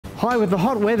Hi, with the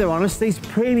hot weather on us, these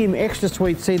premium extra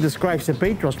sweet seedless grapes at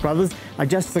Betros Bros are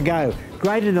just the go.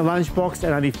 Great in a lunchbox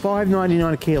at only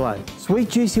 $5.99 a kilo. Sweet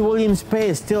Juicy Williams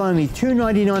pears still only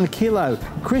 $2.99 a kilo.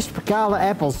 Crisp Gala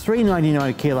apples $3.99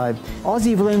 a kilo.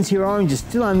 Aussie Valencia oranges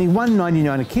still only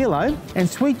 $1.99 a kilo. And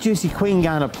Sweet Juicy Queen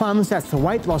Ghana plums, that's the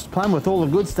weight loss plum with all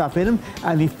the good stuff in them,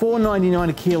 only $4.99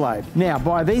 a kilo. Now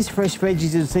buy these fresh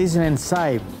veggies in season and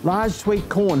save. Large sweet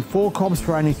corn, 4 cobs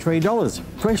for only $3.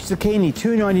 Fresh zucchini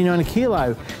 $2.99 a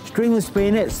kilo. Stringless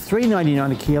bayonets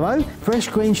 $3.99 a kilo. Fresh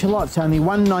green shallots only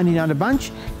 $1.99 a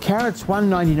bunch. Carrots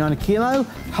 $1.99 a kilo.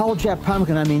 Whole Jap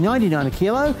pumpkin only $99 a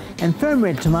kilo. And firm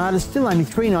red tomatoes still only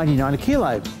 $3.99 a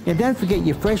kilo. Now don't forget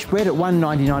your fresh bread at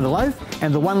 $1.99 a loaf,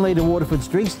 and the 1 litre Waterford's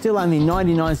drink still only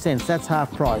 99 cents, that's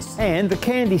half price. And the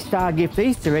Candy Star Gift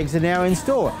Easter eggs are now in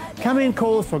store. Come in,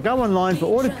 call us or go online for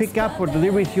order pick up or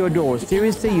delivery to your door.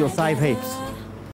 Seriously, you'll save heaps.